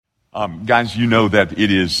Guys, you know that it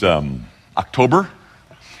is October.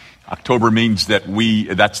 October means that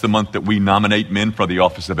that's the month that we nominate men for the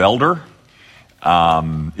office of elder.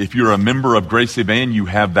 If you're a member of Grace Evan, you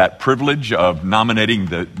have that privilege of nominating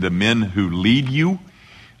the men who lead you.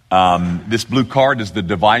 This blue card is the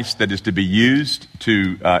device that is to be used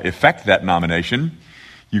to effect that nomination.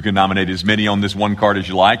 You can nominate as many on this one card as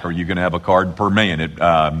you like, or you can have a card per man. It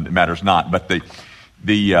matters not. But the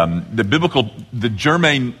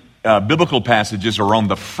germane biblical passages are on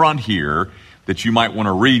the front here that you might want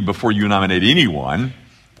to read before you nominate anyone,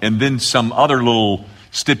 and then some other little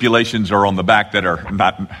stipulations are on the back that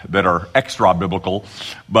are extra biblical,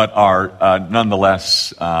 but are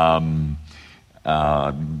nonetheless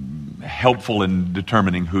helpful in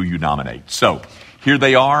determining who you nominate. So here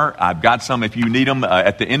they are. I've got some if you need them.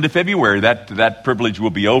 At the end of February, that privilege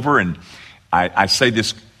will be over, and I say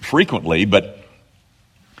this frequently, but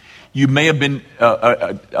you may have been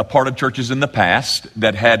a part of churches in the past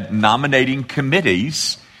that had nominating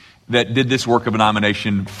committees that did this work of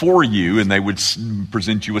nomination for you, and they would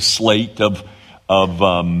present you a slate of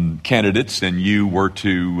candidates, and you were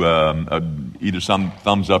to either some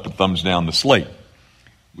thumbs up or thumbs down the slate.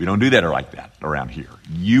 We don't do that like that around here.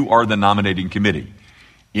 You are the nominating committee.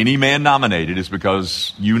 Any man nominated is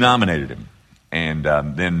because you nominated him. And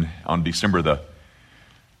then on December the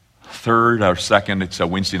 3rd or 2nd, it's a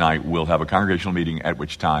Wednesday night, we'll have a congregational meeting at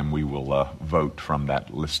which time we will vote from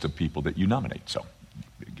that list of people that you nominate. So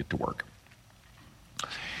get to work.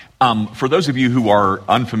 For those of you who are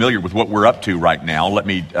unfamiliar with what we're up to right now, let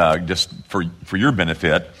me just for your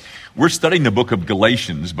benefit, we're studying the book of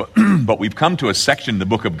Galatians, but we've come to a section in the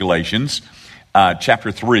book of Galatians,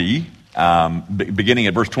 chapter 3, beginning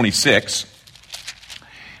at verse 26,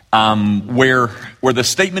 where the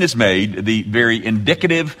statement is made, the very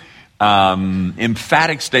indicative,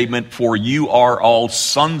 emphatic statement, for you are all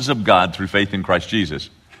sons of God through faith in Christ Jesus.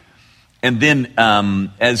 And then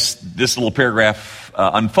as this little paragraph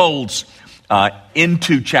unfolds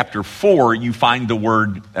into chapter 4, you find the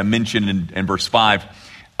word mentioned in verse 5,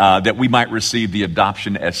 that we might receive the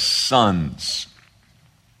adoption as sons.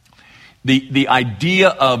 The idea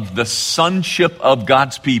of the sonship of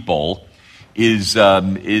God's people is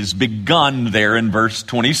begun there in verse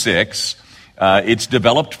 26. It's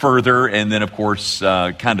developed further, and then, of course,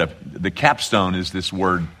 kind of the capstone is this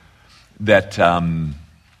word that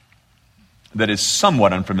is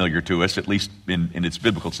somewhat unfamiliar to us, at least in its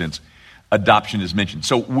biblical sense. Adoption is mentioned.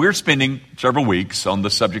 So we're spending several weeks on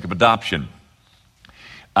the subject of adoption.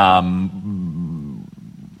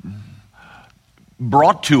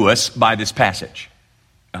 Brought to us by this passage.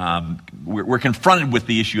 We're confronted with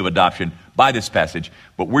the issue of adoption by this passage,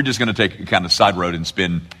 but we're just going to take a kind of side road and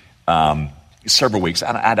spend several weeks.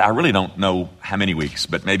 I really don't know how many weeks,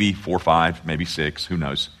 but maybe 4 or 5, maybe 6, who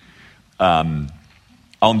knows, on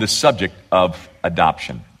the subject of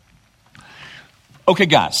adoption. Okay,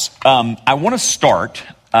 guys, I want to start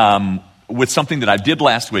with something that I did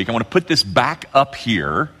last week. I want to put this back up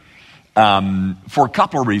here for a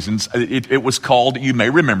couple of reasons. It was called, you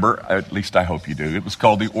may remember, at least I hope you do, it was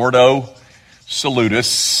called the Ordo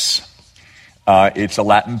Salutis. It's a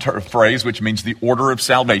Latin phrase which means the order of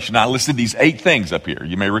salvation. I listed these 8 things up here.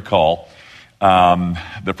 You may recall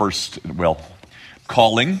the first,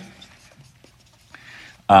 calling,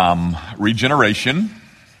 regeneration,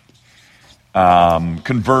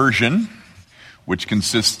 conversion, which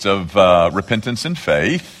consists of repentance and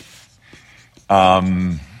faith,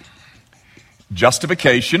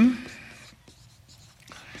 justification,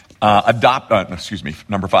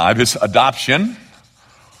 number 5 is adoption,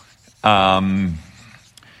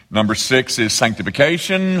 number 6 is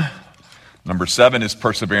sanctification, number 7 is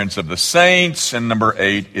perseverance of the saints, and number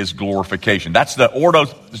 8 is glorification. That's the Ordo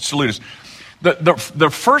Salutis. The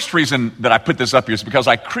first reason that I put this up here is because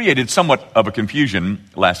I created somewhat of a confusion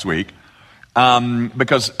last week,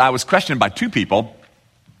 because I was questioned by 2 people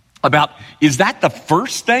about, is that the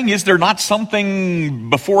first thing? Is there not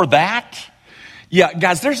something before that? Yeah,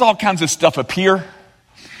 guys, there's all kinds of stuff up here,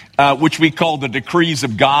 which we call the decrees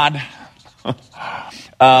of God,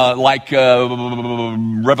 like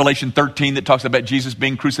Revelation 13 that talks about Jesus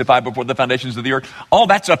being crucified before the foundations of the earth. All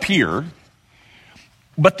that's up here.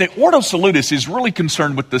 But the Ordo Salutis is really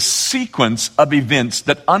concerned with the sequence of events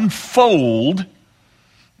that unfold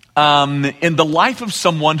in the life of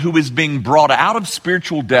someone who is being brought out of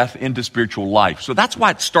spiritual death into spiritual life. So that's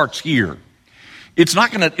why it starts here. It's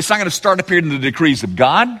not going to start up here in the decrees of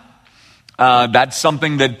God. That's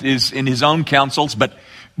something that is in His own counsels. But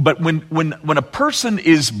when a person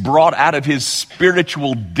is brought out of his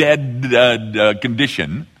spiritual dead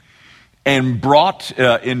condition and brought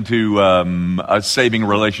into a saving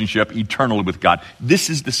relationship eternally with God. This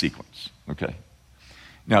is the sequence, okay?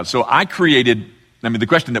 Now, so I created, the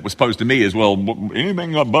question that was posed to me is, well,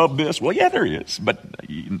 anything above this? Well, yeah, there is. But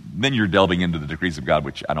then you're delving into the decrees of God,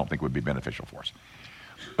 which I don't think would be beneficial for us.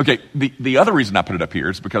 Okay, the other reason I put it up here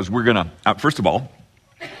is because we're going to, first of all,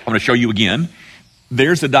 I'm going to show you again.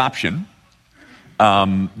 There's adoption.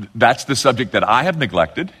 That's the subject that I have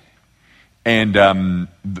neglected. And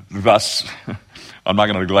thus, I'm not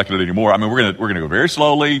going to neglect it anymore. We're going to go very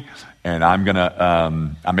slowly, and I'm going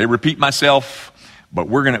to, I may repeat myself, but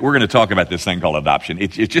we're going to talk about this thing called adoption.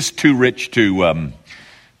 It's just too rich to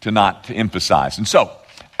not emphasize. And so,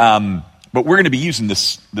 but we're going to be using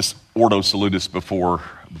this Ordo Salutis before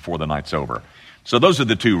the night's over. So those are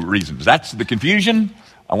the two reasons. That's the confusion.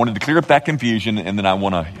 I wanted to clear up that confusion, and then I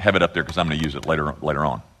want to have it up there because I'm going to use it later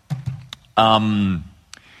on.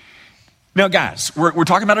 Now, guys, we're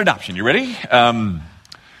talking about adoption. You ready?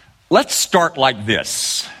 Let's start like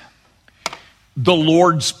this. The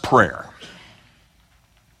Lord's Prayer.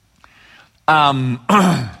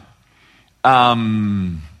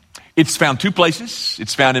 It's found two places.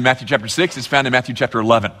 It's found in Matthew chapter 6. It's found in Matthew chapter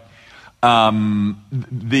 11.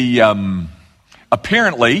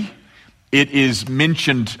 Apparently, it is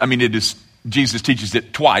mentioned, Jesus teaches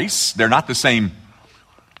it twice. They're not the same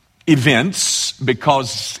events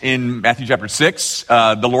because in Matthew chapter 6,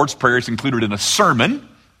 the Lord's Prayer is included in a sermon,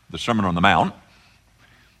 the Sermon on the Mount.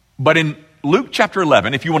 But in Luke chapter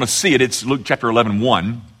 11, if you want to see it, it's Luke chapter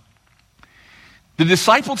 11:1. The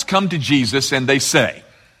disciples come to Jesus and they say,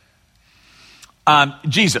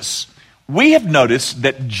 Jesus, we have noticed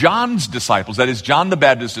that John's disciples, that is John the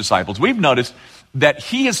Baptist's disciples, we've noticed that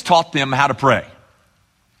he has taught them how to pray.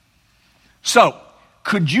 So,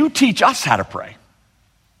 could you teach us how to pray?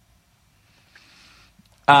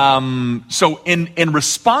 So in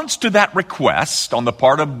response to that request on the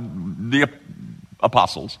part of the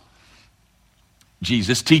apostles,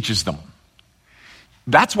 Jesus teaches them.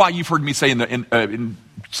 That's why you've heard me say in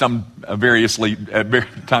some variously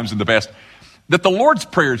times in the past that the Lord's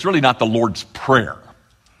Prayer is really not the Lord's Prayer.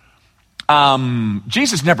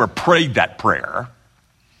 Jesus never prayed that prayer.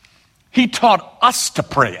 He taught us to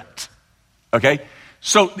pray it. Okay?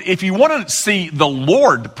 So if you want to see the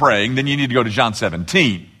Lord praying, then you need to go to John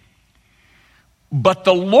 17. But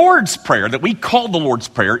the Lord's Prayer that we call the Lord's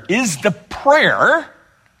Prayer is the prayer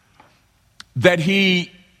that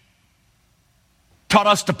he taught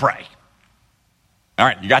us to pray. All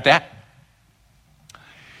right, you got that?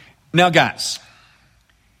 Now, guys,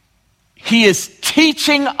 he is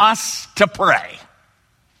teaching us to pray.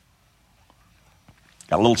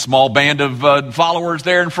 Got a little small band of followers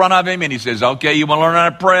there in front of him, and he says, okay, you want to learn how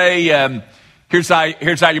to pray? Here's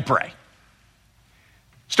how you pray.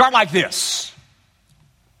 Start like this.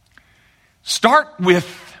 Start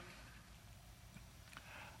with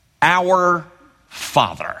our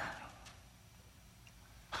Father.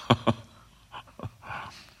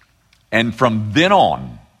 And from then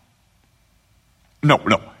on,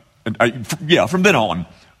 from then on,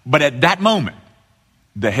 but at that moment,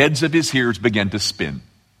 the heads of his hearers began to spin.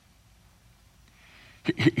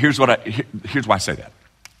 Here's why I say that.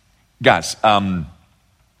 Guys,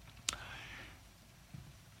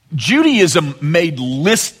 Judaism made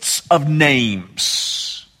lists of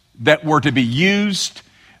names that were to be used,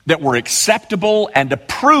 that were acceptable and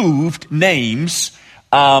approved names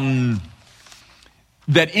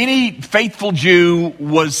that any faithful Jew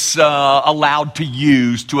was allowed to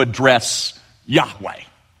use to address Yahweh.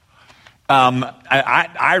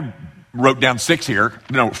 I wrote down 6 here,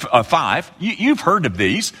 5. You've heard of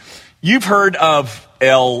these. You've heard of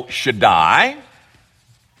El Shaddai.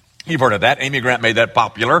 You've heard of that. Amy Grant made that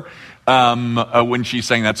popular when she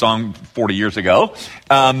sang that song 40 years ago.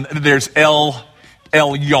 There's El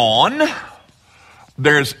Elyon.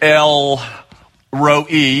 There's El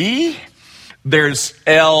Roi. There's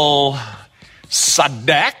El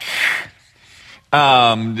Sadek.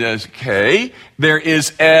 Okay. There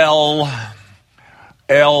is El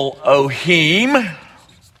Elohim.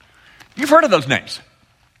 You've heard of those names.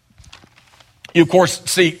 You, of course,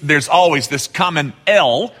 see there's always this common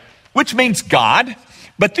El, which means God.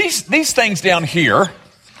 But these things down here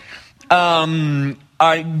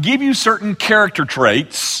give you certain character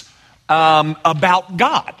traits about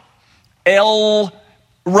God. El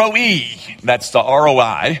Roi, that's the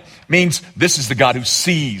R-O-I, means this is the God who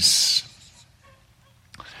sees.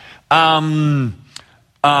 El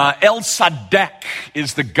Sadek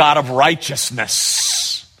is the God of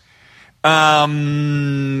righteousness. El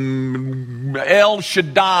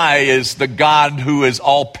Shaddai is the God who is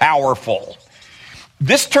all-powerful.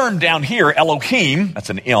 This term down here, Elohim,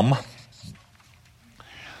 that's an M,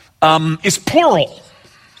 is plural,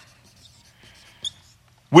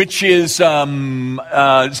 which is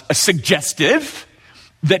suggestive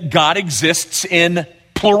that God exists in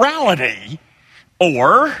plurality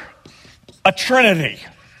or a trinity.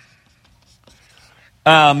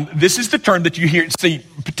 This is the term that you see,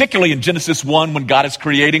 particularly in Genesis 1 when God is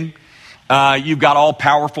creating. You've got all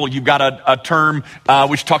powerful. You've got a term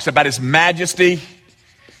which talks about his majesty.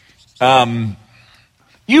 You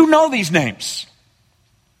know these names.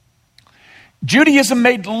 Judaism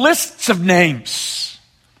made lists of names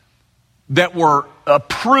that were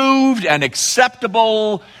approved and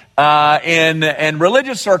acceptable in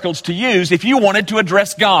religious circles to use if you wanted to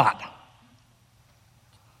address God.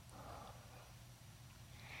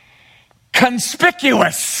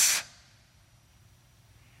 Conspicuous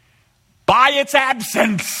by its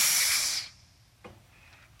absence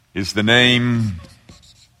is the name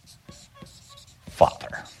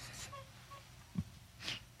Father.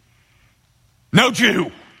 No Jew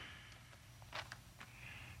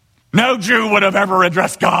would have ever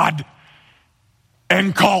addressed God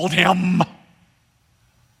and called him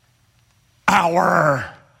our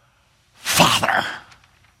Father.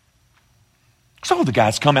 So the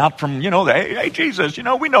guys come out from, hey, Jesus,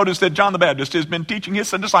 we noticed that John the Baptist has been teaching his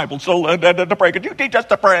disciples to pray. Could you teach us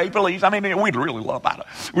to pray, please? I mean, we'd really love that.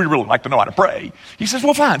 We'd really like to know how to pray. He says,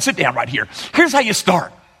 well, fine, sit down right here. Here's how you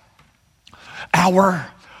start. Our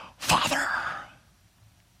Father.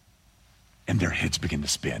 And their heads begin to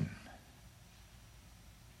spin.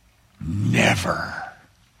 Never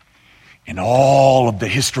in all of the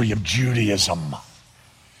history of Judaism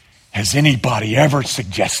has anybody ever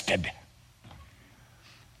suggested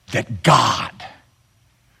that God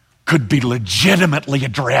could be legitimately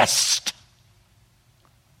addressed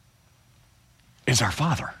as our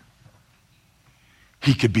Father.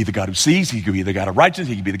 He could be the God who sees. He could be the God of righteousness.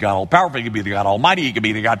 He could be the God all-powerful. He could be the God almighty. He could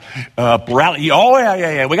be the God plurality. Oh,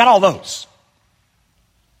 yeah. We got all those.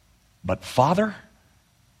 But Father?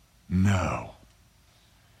 No.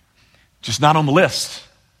 Just not on the list.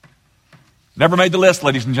 Never made the list,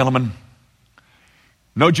 ladies and gentlemen.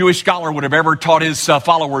 No Jewish scholar would have ever taught his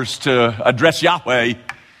followers to address Yahweh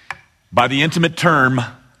by the intimate term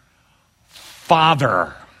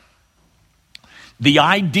Father. The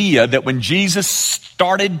idea that when Jesus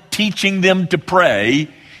started teaching them to pray,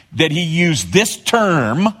 that he used this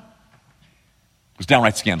term was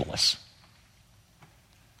downright scandalous.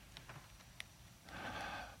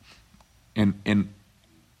 I'm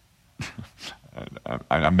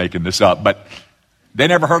making this up, but they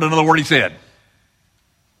never heard another word he said.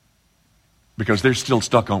 Because they're still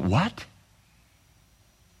stuck on, what?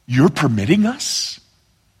 You're permitting us?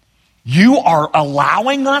 You are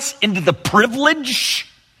allowing us into the privilege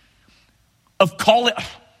of calling.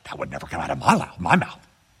 That would never come out of my mouth.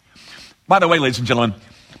 By the way, ladies and gentlemen,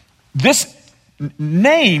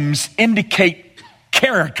 names indicate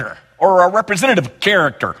character or a representative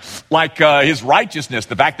character, like his righteousness,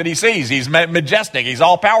 the fact that he sees, he's majestic, he's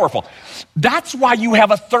all powerful. That's why you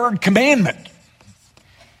have a third commandment.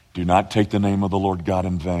 Do not take the name of the Lord God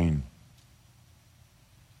in vain.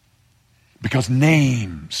 Because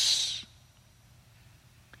names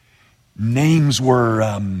were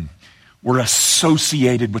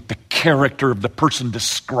associated with the character of the person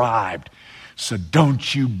described. So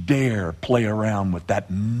don't you dare play around with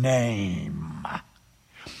that name.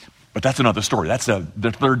 But that's another story. That's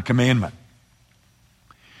the third commandment.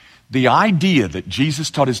 The idea that Jesus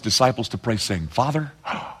taught his disciples to pray saying, Father,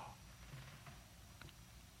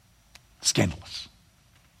 scandalous.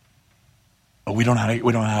 But we don't know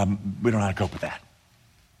how to cope with that.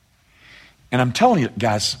 And I'm telling you,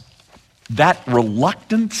 guys, that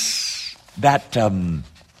reluctance, that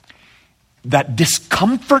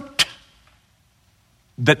discomfort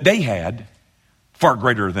that they had, far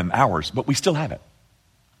greater than ours, but we still have it.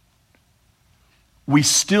 We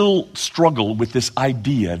still struggle with this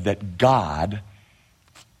idea that God,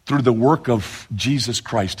 through the work of Jesus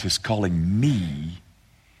Christ, is calling me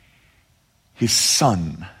his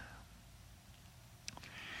son.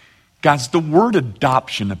 Guys, the word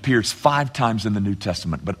adoption appears 5 times in the New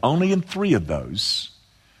Testament, but only in 3 of those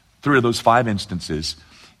 5 instances,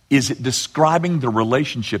 is it describing the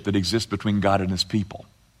relationship that exists between God and his people.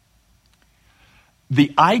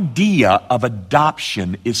 The idea of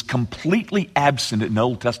adoption is completely absent in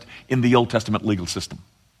the Old Testament legal system.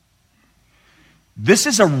 This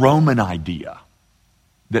is a Roman idea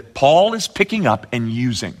that Paul is picking up and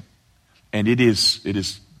using. And it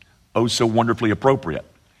is oh so wonderfully appropriate.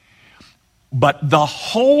 But the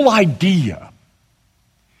whole idea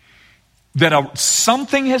that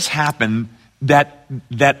something has happened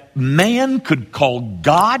that man could call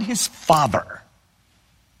God his Father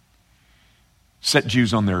set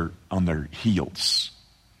Jews on their heels.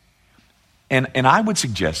 And I would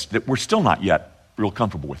suggest that we're still not yet real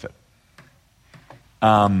comfortable with it.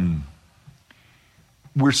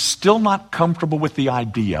 We're still not comfortable with the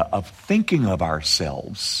idea of thinking of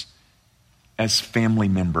ourselves as family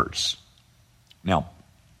members. Now,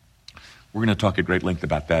 we're going to talk at great length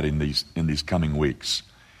about that in these coming weeks.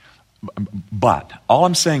 But all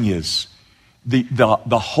I'm saying is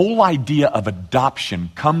the whole idea of adoption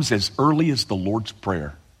comes as early as the Lord's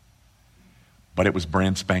Prayer. But it was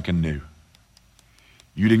brand spanking new.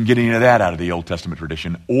 You didn't get any of that out of the Old Testament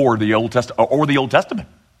tradition or the Old Testament.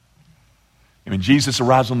 I mean, Jesus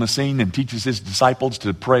arrives on the scene and teaches his disciples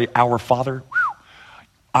to pray, Our Father.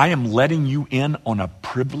 I am letting you in on a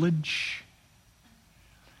privilege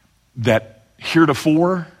that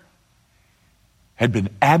heretofore had been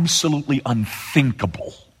absolutely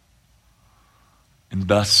unthinkable. And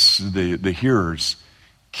thus the hearers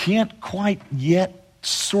can't quite yet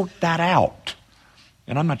sort that out.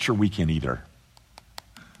 And I'm not sure we can either.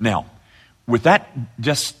 Now, with that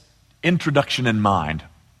just introduction in mind,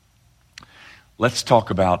 let's talk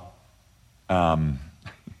about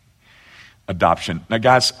adoption. Now,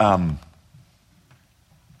 guys,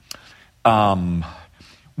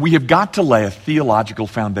 we have got to lay a theological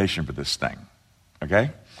foundation for this thing, okay?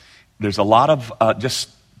 There's a lot of just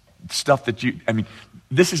stuff that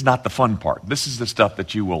this is not the fun part. This is the stuff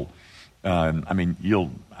that you will, maybe you'll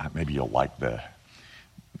like the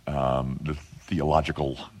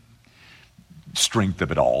theological strength of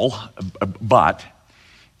it all, but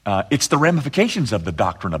it's the ramifications of the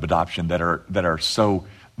doctrine of adoption that are so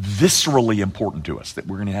viscerally important to us that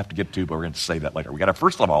we're going to have to get to, but we're going to say that later. We got to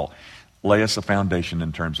first of all lay us a foundation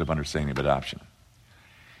in terms of understanding of adoption.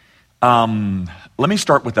 Let me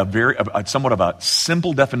start with somewhat of a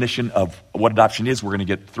simple definition of what adoption is. We're going to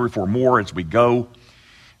get 3 or 4 more as we go.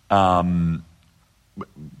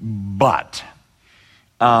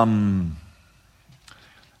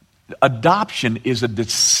 Adoption is a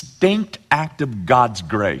distinct act of God's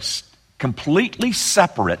grace, completely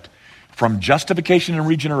separate from justification and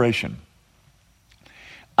regeneration,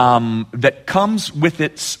 that comes with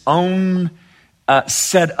its own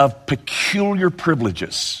set of peculiar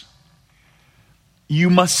privileges. You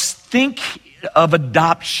must think of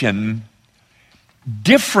adoption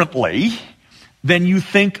differently than you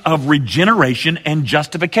think of regeneration and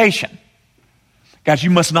justification. Guys,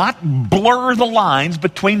 you must not blur the lines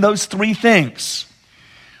between those 3 things.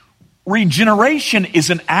 Regeneration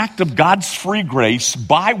is an act of God's free grace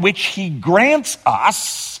by which he grants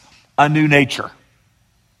us a new nature.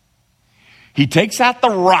 He takes out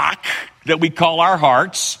the rock that we call our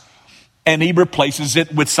hearts and he replaces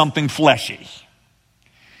it with something fleshy.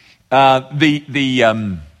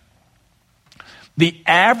 The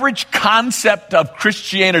average concept of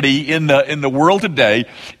Christianity in the world today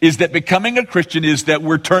is that becoming a Christian is that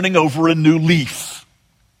we're turning over a new leaf.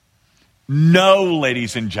 No,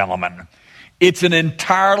 ladies and gentlemen, it's an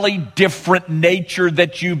entirely different nature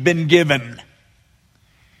that you've been given.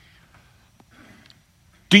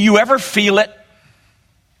 Do you ever feel it?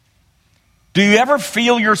 Do you ever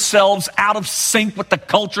feel yourselves out of sync with the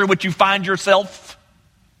culture in which you find yourself?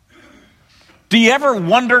 Do you ever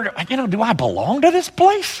wonder, do I belong to this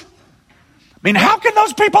place? I mean, how can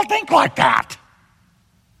those people think like that?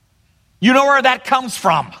 You know where that comes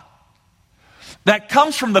from? That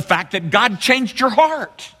comes from the fact that God changed your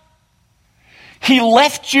heart. He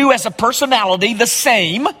left you as a personality the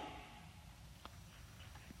same.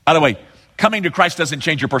 By the way, coming to Christ doesn't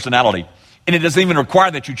change your personality, and it doesn't even require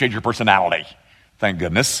that you change your personality. Thank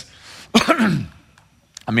goodness.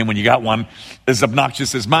 When you got one as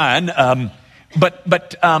obnoxious as mine, But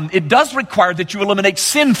it does require that you eliminate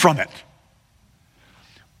sin from it.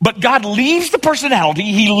 But God leaves the personality,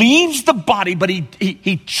 he leaves the body, but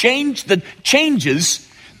he changes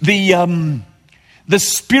the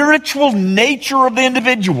spiritual nature of the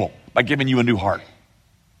individual by giving you a new heart.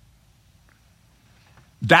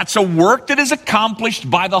 That's a work that is accomplished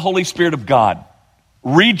by the Holy Spirit of God.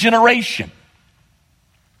 Regeneration.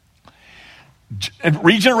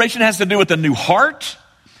 Regeneration has to do with a new heart.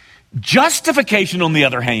 Justification, on the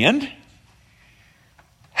other hand,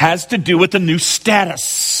 has to do with a new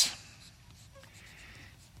status.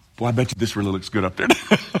 Boy, I bet you this really looks good up there.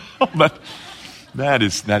 But that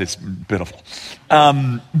is pitiful.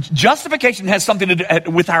 Justification has something to do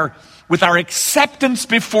with our acceptance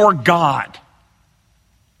before God.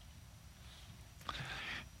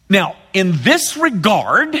 Now, in this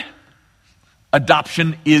regard,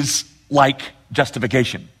 adoption is like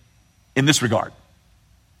justification. In this regard.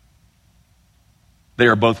 They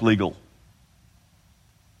are both legal.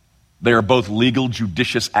 They are both legal,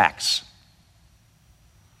 judicious acts.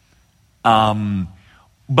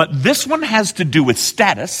 But this one has to do with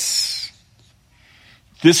status.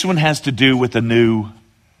 This one has to do with a new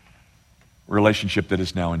relationship that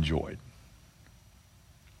is now enjoyed.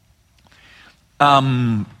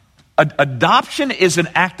 Adoption is an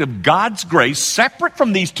act of God's grace, separate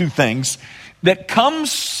from these two things, that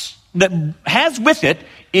has with it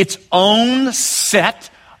its own set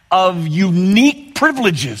of unique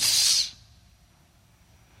privileges.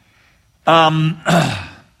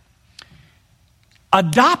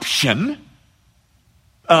 Adoption,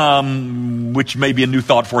 which may be a new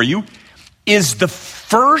thought for you, is the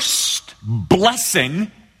first blessing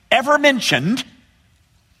ever mentioned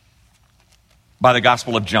by the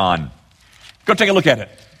Gospel of John. Go take a look at it.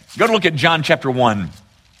 Go to look at John chapter 1.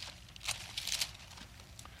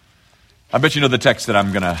 I bet you know the text that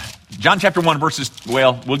I'm going to... John chapter 1 verses...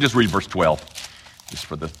 Well, we'll just read verse 12, just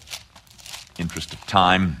for the interest of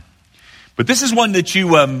time. But this is one that you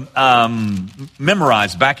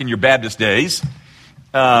memorized back in your Baptist days.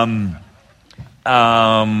 But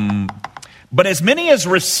as many as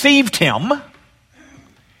received him,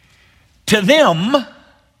 to them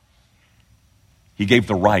he gave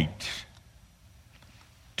the right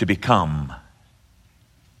to become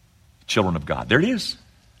children of God. There it is.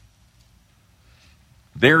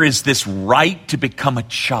 There is this right to become a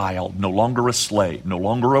child, no longer a slave, no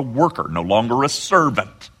longer a worker, no longer a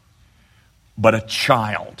servant, but a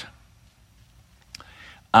child.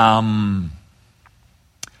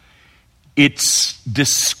 It's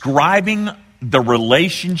describing the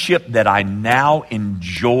relationship that I now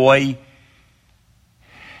enjoy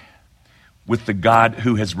with the God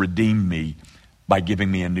who has redeemed me by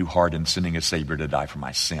giving me a new heart and sending a Savior to die for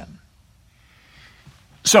my sin.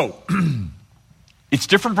 So, it's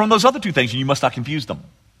different from those other two things, and you must not confuse them.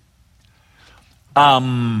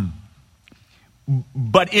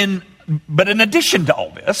 But in addition to all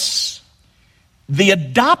this, the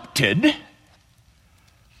adopted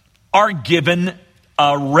are given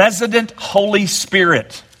a resident Holy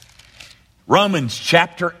Spirit. Romans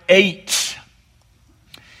chapter 8.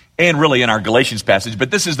 And really in our Galatians passage,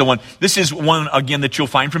 but this is one again that you'll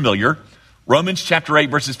find familiar. Romans chapter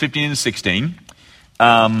 8, verses 15 and 16.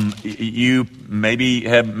 You maybe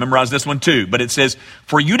have memorized this one too, but it says,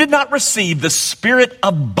 "For you did not receive the spirit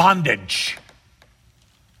of bondage."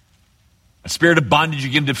 A spirit of bondage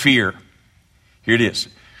again to fear. Here it is.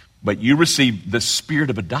 "But you received the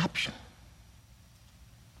spirit of adoption,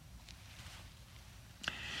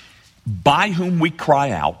 by whom we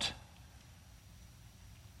cry out,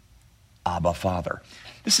 Abba, Father."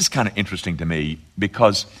 This is kind of interesting to me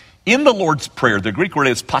because in the Lord's Prayer, the Greek word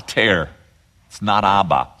is pater. It's not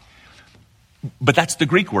Abba. But that's the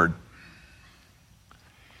Greek word.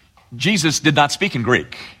 Jesus did not speak in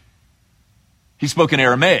Greek. He spoke in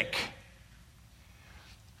Aramaic.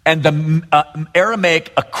 And the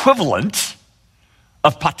Aramaic equivalent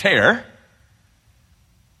of pater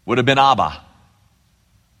would have been Abba.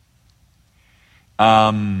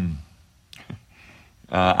 I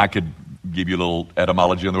could give you a little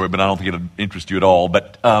etymology on the word, but I don't think it'll interest you at all.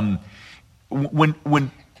 But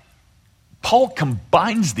when Paul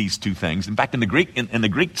combines these two things, in fact, in the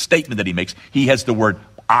Greek statement that he makes, he has the word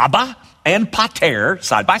Abba and pater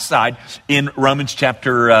side by side in Romans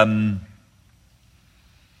chapter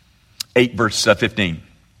 8, verse 15.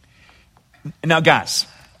 Now, guys,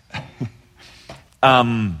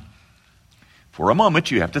 for a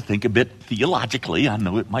moment, you have to think a bit theologically. I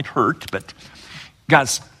know it might hurt, but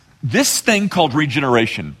guys, this thing called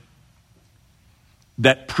regeneration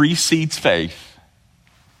that precedes faith,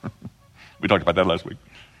 we talked about that last week,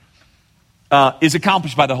 is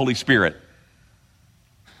accomplished by the Holy Spirit.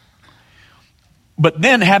 But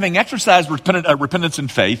then, having exercised repentance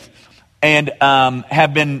and faith, and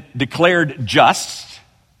have been declared just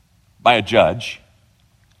by a judge,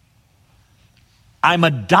 I'm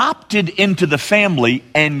adopted into the family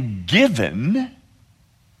and given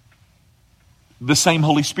the same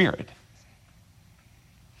Holy Spirit.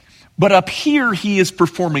 But up here, he is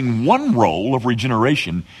performing one role of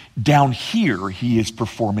regeneration. Down here, he is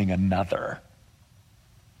performing another.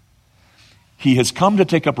 He has come to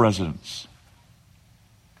take up residence.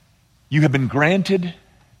 You have been granted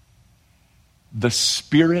the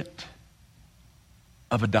spirit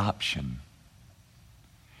of adoption,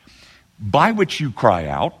 by which you cry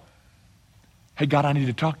out, "Hey, God, I need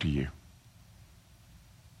to talk to you."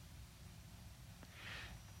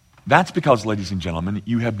 That's because, ladies and gentlemen,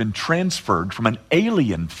 you have been transferred from an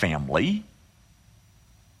alien family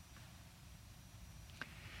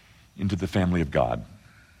into the family of God.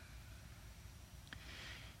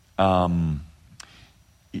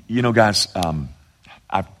 You know, guys,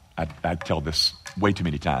 I tell this way too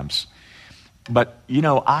many times. But,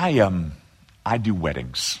 I do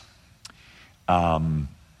weddings. I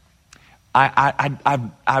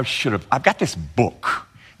should have, I've got this book,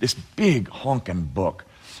 this big honking book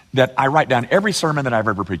that I write down every sermon that I've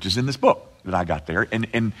ever preached is in this book that I got there.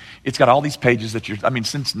 And it's got all these pages that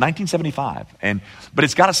since 1975. But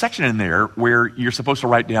it's got a section in there where you're supposed to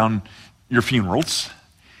write down your funerals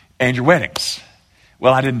and your weddings.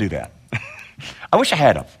 Well, I didn't do that. I wish I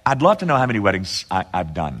had them. I'd love to know how many weddings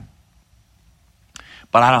I've done.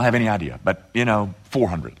 But I don't have any idea. But,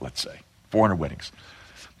 400, let's say. 400 weddings.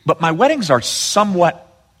 But my weddings are somewhat,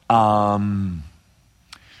 I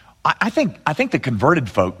think the converted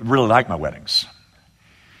folk really like my weddings.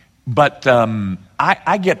 But I've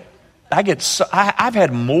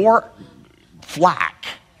had more flack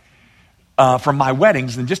from my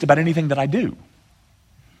weddings than just about anything that I do.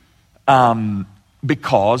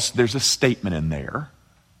 Because there's a statement in there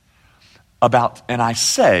about, and I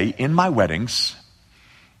say in my weddings,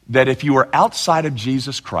 that if you are outside of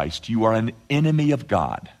Jesus Christ, you are an enemy of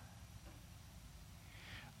God.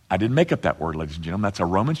 I didn't make up that word, ladies and gentlemen. That's a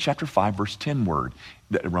Romans chapter 5, verse 10 word.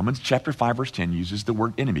 Romans chapter 5, verse 10 uses the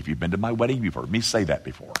word enemy. If you've been to my wedding, you've heard me say that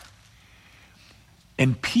before.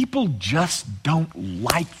 And people just don't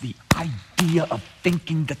like the idea of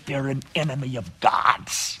thinking that they're an enemy of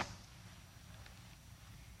God's.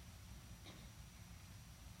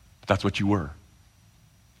 But that's what you were.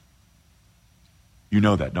 You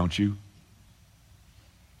know that, don't you?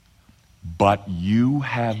 But you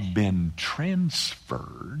have been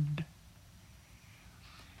transferred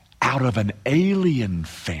out of an alien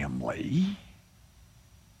family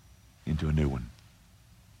into a new one.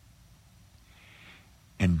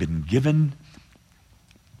 And been given,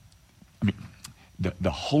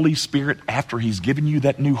 the Holy Spirit, after He's given you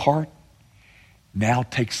that new heart, now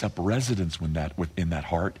takes up residence within that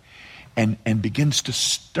heart and begins to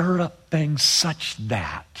stir up things such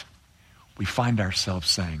that we find ourselves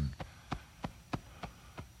saying,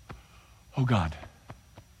 oh God,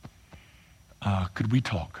 could we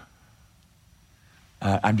talk?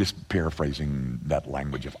 I'm just paraphrasing that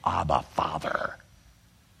language of Abba, Father.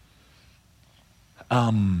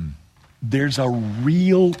 There's a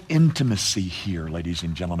real intimacy here, ladies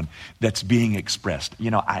and gentlemen, that's being expressed.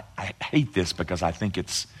 I hate this because I think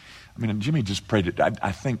Jimmy just prayed it.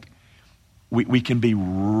 I think we can be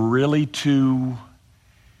really too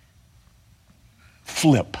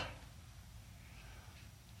flip.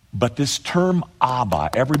 But this term Abba,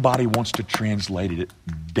 everybody wants to translate it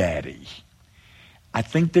daddy. I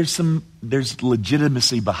think there's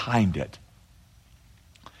legitimacy behind it.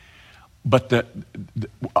 But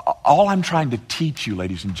all I'm trying to teach you,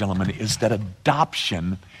 ladies and gentlemen, is that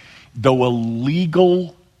adoption, though a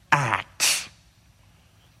legal act,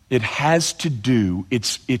 it has to do,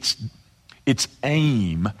 its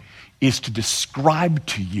aim is to describe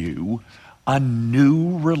to you a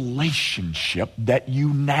new relationship that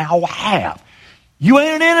you now have. You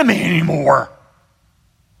ain't an enemy anymore.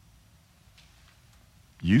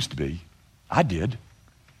 Used to be. I did.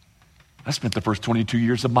 I spent the first 22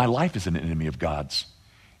 years of my life as an enemy of God's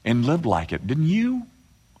and lived like it. Didn't you?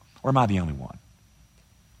 Or am I the only one?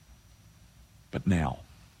 But now,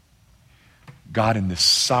 God in this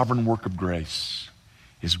sovereign work of grace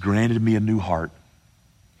has granted me a new heart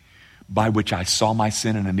by which I saw my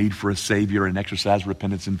sin and a need for a Savior and exercised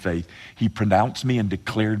repentance and faith. He pronounced me and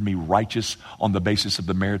declared me righteous on the basis of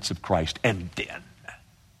the merits of Christ. And then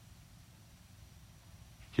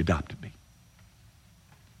He adopted me.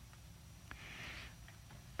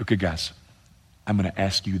 Okay, guys, I'm going to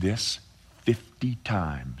ask you this 50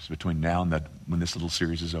 times between now and when this little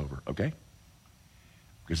series is over, okay?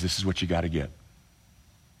 Because this is what you got to get.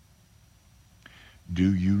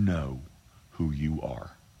 Do you know who you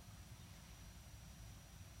are?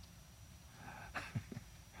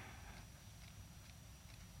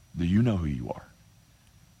 Do you know who you are?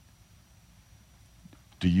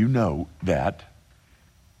 Do you know that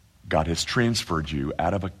God has transferred you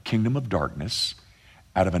out of a kingdom of darkness,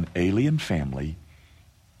 out of an alien family,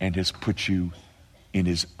 and has put you in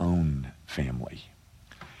His own family?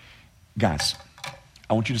 Guys,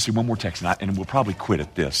 I want you to see one more text, and we'll probably quit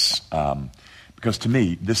at this, because to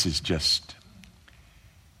me, this is just,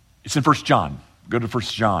 it's in 1 John. Go to 1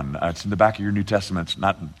 John. It's in the back of your New Testament. It's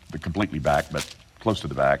not the completely back, but close to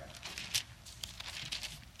the back.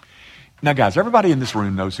 Now, guys, everybody in this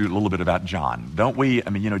room knows a little bit about John, don't we?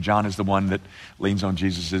 John is the one that leans on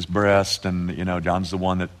Jesus' breast, and, John's the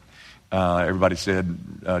one that everybody said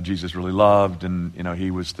Jesus really loved, and,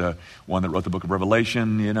 he was the one that wrote the book of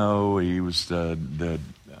Revelation, he was the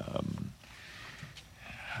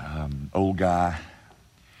old guy.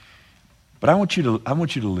 But I want you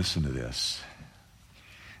to listen to this.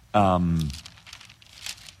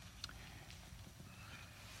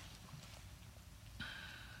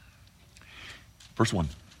 First one.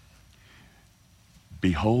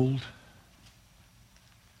 Behold,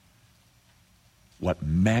 what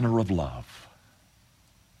manner of love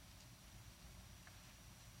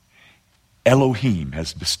Elohim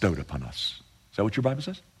has bestowed upon us. Is that what your Bible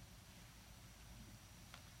says?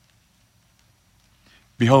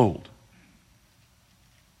 Behold,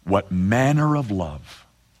 what manner of love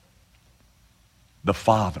the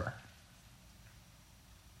Father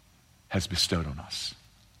has bestowed on us.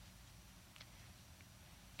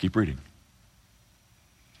 Keep reading.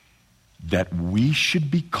 That we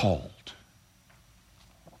should be called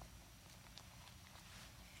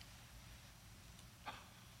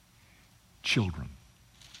children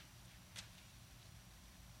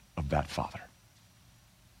of that Father.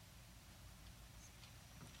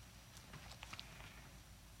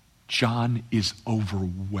 John is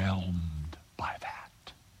overwhelmed by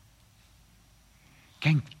that.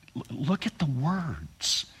 Gang, look at the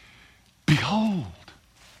words. Behold.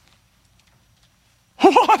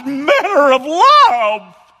 What manner of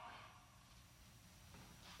love?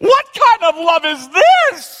 What kind of love is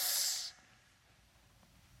this?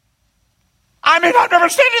 I mean, I've never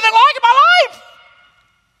seen anything like it in my life.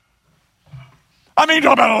 I mean,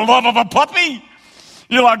 talk about the love of a puppy.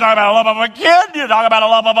 You talk about the love of a kid. You talk about the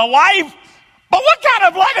love of a wife. But what kind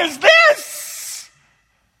of love is this?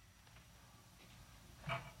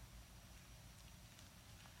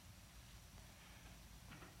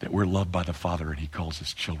 That we're loved by the Father and He calls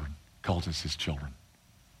us children, calls us His children.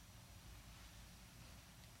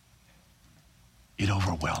 It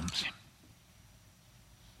overwhelms Him.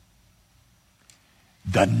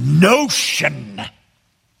 The notion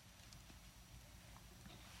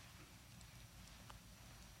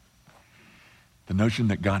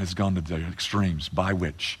that God has gone to the extremes by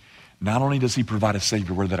which not only does He provide a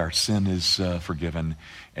Savior where that our sin is forgiven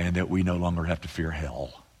and that we no longer have to fear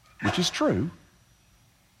hell, which is true.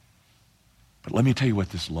 But let me tell you what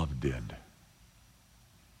this love did.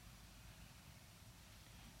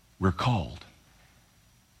 We're called.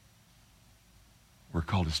 We're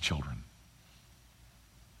called His children.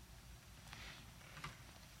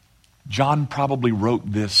 John probably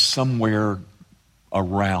wrote this somewhere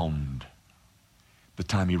around the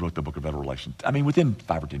time he wrote the book of Revelation. I mean, within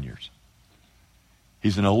 5 or 10 years.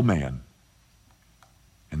 He's an old man.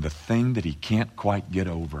 And the thing that he can't quite get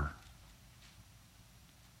over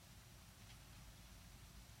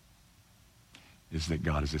is that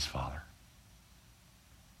God is his Father.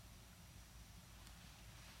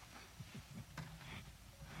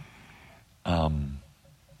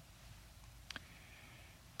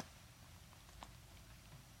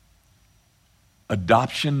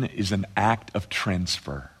 Adoption is an act of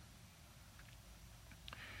transfer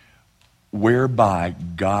whereby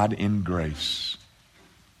God in grace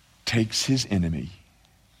takes his enemy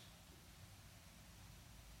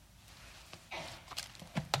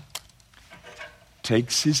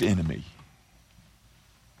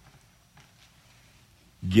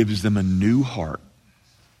gives them a new heart,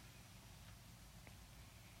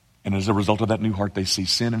 and as a result of that new heart they see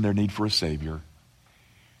sin and their need for a Savior,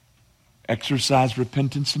 exercise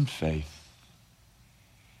repentance and faith,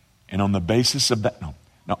 and on the basis of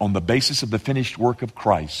on the basis of the finished work of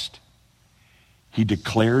Christ, he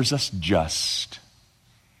declares us just,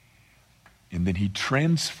 and then he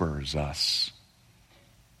transfers us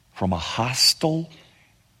from a hostile,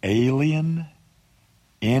 alien,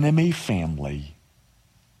 enemy family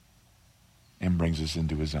and brings us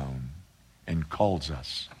into his own and calls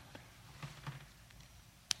us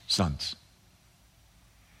sons.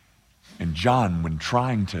 And John, when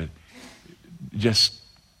trying to just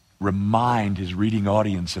remind his reading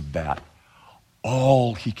audience of that,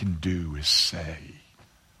 all he can do is say,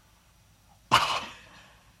 oh,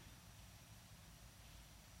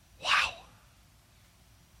 wow.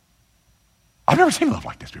 I've never seen love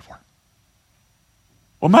like this before.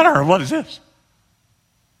 What manner of love is this?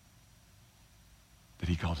 That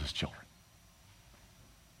he calls us children.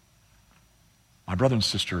 My brother and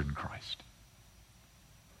sister in Christ,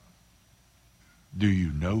 do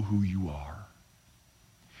you know who you are?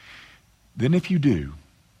 Then if you do,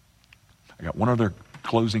 I got one other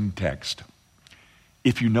closing text.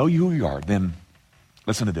 If you know who you are, then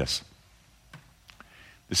listen to this.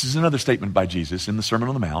 This is another statement by Jesus in the Sermon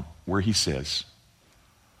on the Mount where he says,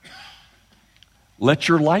 "Let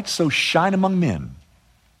your light so shine among men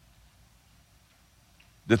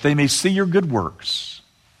that they may see your good works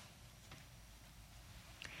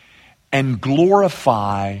and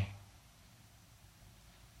glorify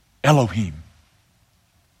Elohim,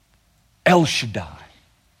 El Shaddai,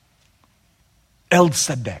 El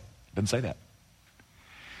Sadek. Doesn't say that.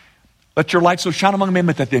 Let your light so shine among men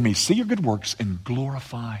that they may see your good works and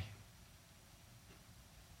glorify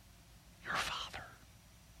your Father.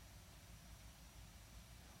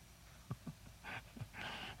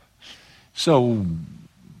 So,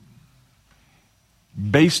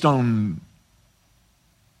 based on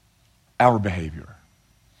our behavior,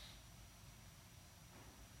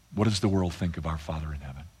 what does the world think of our Father in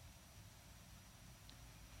heaven?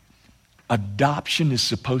 Adoption is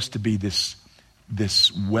supposed to be this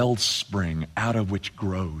wellspring out of which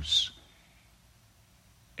grows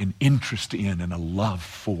an interest in and a love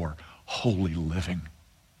for holy living.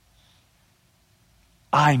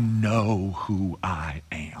 I know who I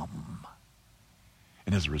am.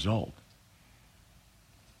 And as a result,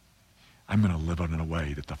 I'm going to live in a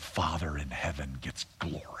way that the Father in heaven gets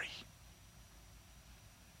glory.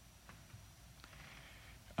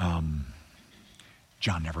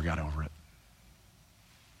 John never got over it.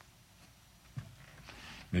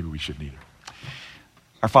 Maybe we shouldn't either.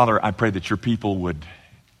 Our Father, I pray that your people would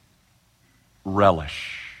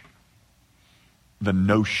relish the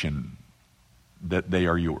notion that they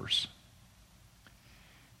are yours.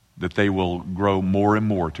 That they will grow more and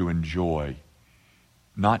more to enjoy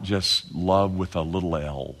not just love with a little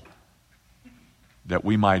L, that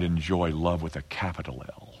we might enjoy love with a capital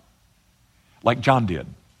L, like John did.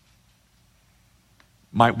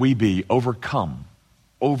 Might we be overwhelmed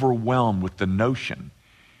with the notion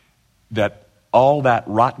that all that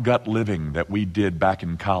rot gut living that we did back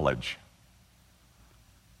in college,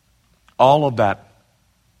 all of that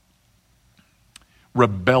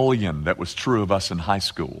rebellion that was true of us in high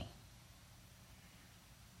school,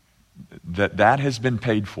 that has been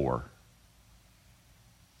paid for,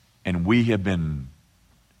 and we have been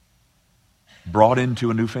brought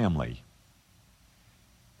into a new family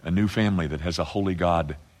that has a holy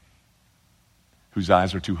God whose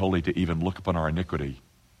eyes are too holy to even look upon our iniquity,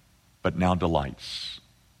 but now delights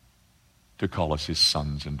to call us his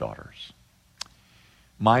sons and daughters.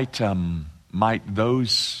 Might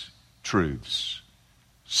those truths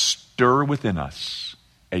stir within us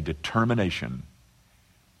a determination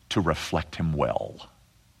to reflect him well.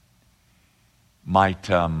 Might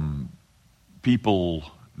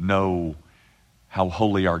people know how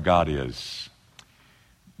holy our God is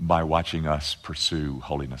by watching us pursue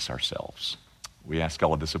holiness ourselves. We ask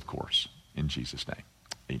all of this, of course, in Jesus' name.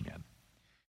 Amen.